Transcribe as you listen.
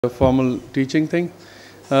a formal teaching thing.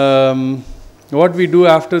 What we do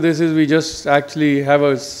after this is we just actually have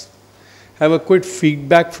a quick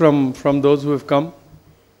feedback from those who have come,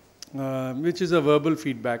 which is a verbal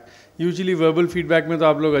feedback. Usually verbal feedback में तो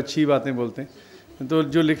आप लोग अच्छी बातें बोलते हैं, तो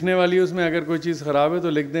जो लिखने वाली है उसमें अगर कोई चीज़ ख़राब है तो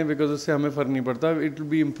लिख दें, because उससे हमें फ़र्क नहीं पड़ता. It will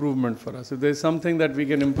be improvement for us. If there is something that we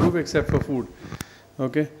can improve except for food,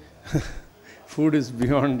 okay. Food is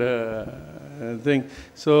beyond thing.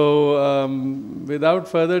 So without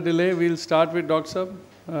further delay, we'll start with Dr.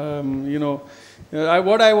 Sahab.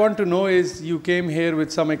 What I want to know is, you came here with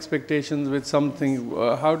some expectations, with something.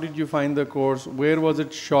 How did you find the course? Where was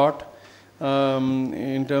it short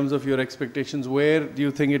in terms of your expectations? Where do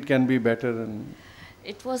you think it can be better? And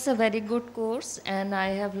it was a very good course, and I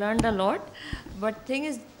have learned a lot. But thing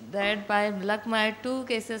is that by luck, my 2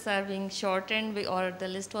 cases are being shortened, or the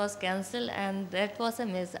list was cancelled, and that was a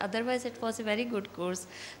miss. Otherwise, it was a very good course.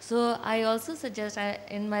 So I also suggest,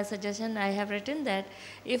 in my suggestion, I have written that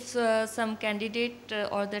if some candidate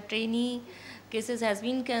or the trainee cases has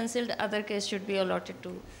been cancelled, other case should be allotted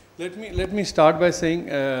to. Let me start by saying,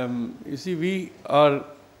 you see, we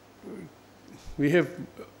have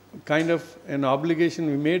kind of an obligation.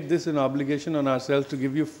 We made this an obligation on ourselves to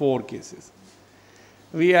give you 4 cases.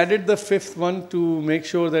 We added the 5th one to make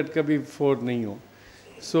sure that kabhi 4 nahi ho.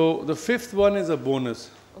 So the 5th one is a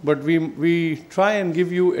bonus, but we try and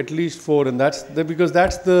give you at least 4, and because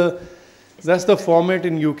that's the format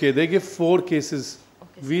in UK. They give 4 cases.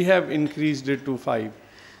 Okay. We have increased it to 5.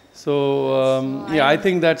 So yeah, I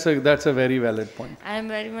think that's a very valid point. I am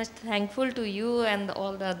very much thankful to you and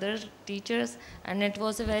all the other teachers, and it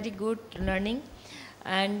was a very good learning.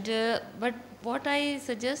 And but what I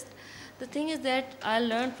suggest, the thing is that I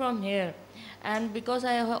learned from here, and because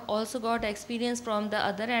I have also got experience from the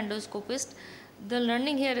other endoscopist, the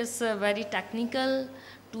learning here is very technical,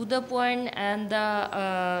 to the point, and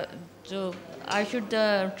the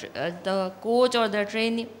coach or the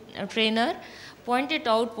trainer pointed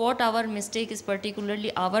out what our mistake is,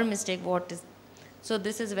 particularly our mistake what is. So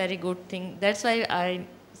this is very good thing. That's why I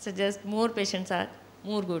suggest more patients are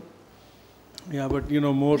more good. Yeah, but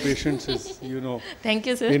more patients is, Thank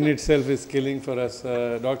you, sir. In itself is killing for us.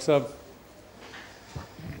 Dr. Sahab.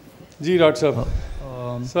 Ji, Dr. Sahab.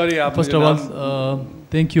 Sorry, first of all,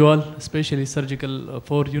 thank you all, especially Surgical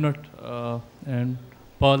 4 unit and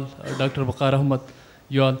Paul, Dr. Waqar Ahmad,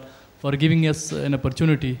 you all, for giving us an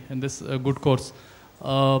opportunity in this good course.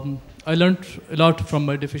 I learned a lot from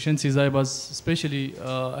my deficiencies. I was especially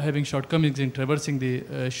having shortcomings in traversing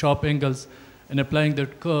the sharp angles and applying the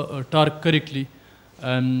torque correctly.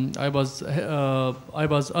 And I was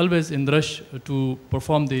always in rush to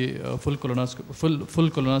perform the full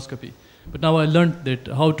colonoscopy. But now I learned that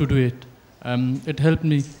how to do it. It helped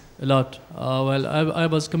me a lot. While I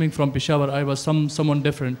was coming from Peshawar, I was someone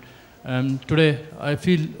different. And today I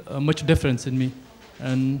feel much difference in me.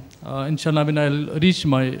 And inshallah, when I'll reach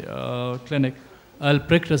my clinic, I'll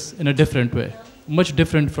practice in a different way, much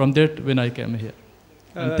different from that when I came here.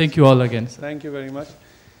 And thank you all again. Thank you very much.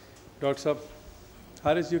 Dr. Sahab.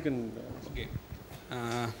 Haris, you can... Okay.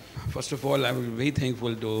 First of all, I will be very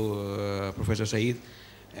thankful to Professor Saeed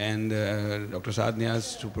and Dr. Saad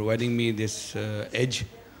Niaz to providing me this edge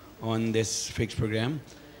on this fixed program.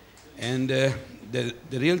 And the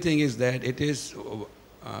real thing is that it is,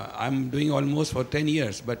 I'm doing almost for 10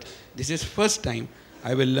 years, but this is first time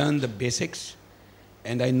I will learn the basics,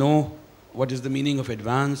 and I know what is the meaning of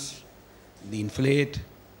advance, the inflate,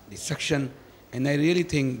 the suction, and I really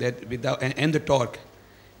think that without, and the torque,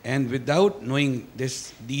 and without knowing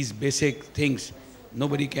these basic things,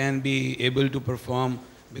 nobody can be able to perform,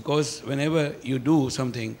 because whenever you do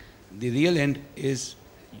something, the real end is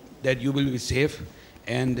that you will be safe,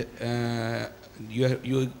 and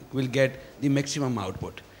you will get the maximum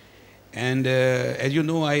output. And as you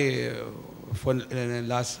know, I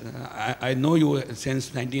know you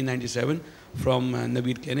since 1997 from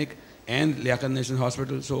Naveed Clinic and Liaquat National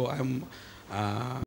Hospital, so I'm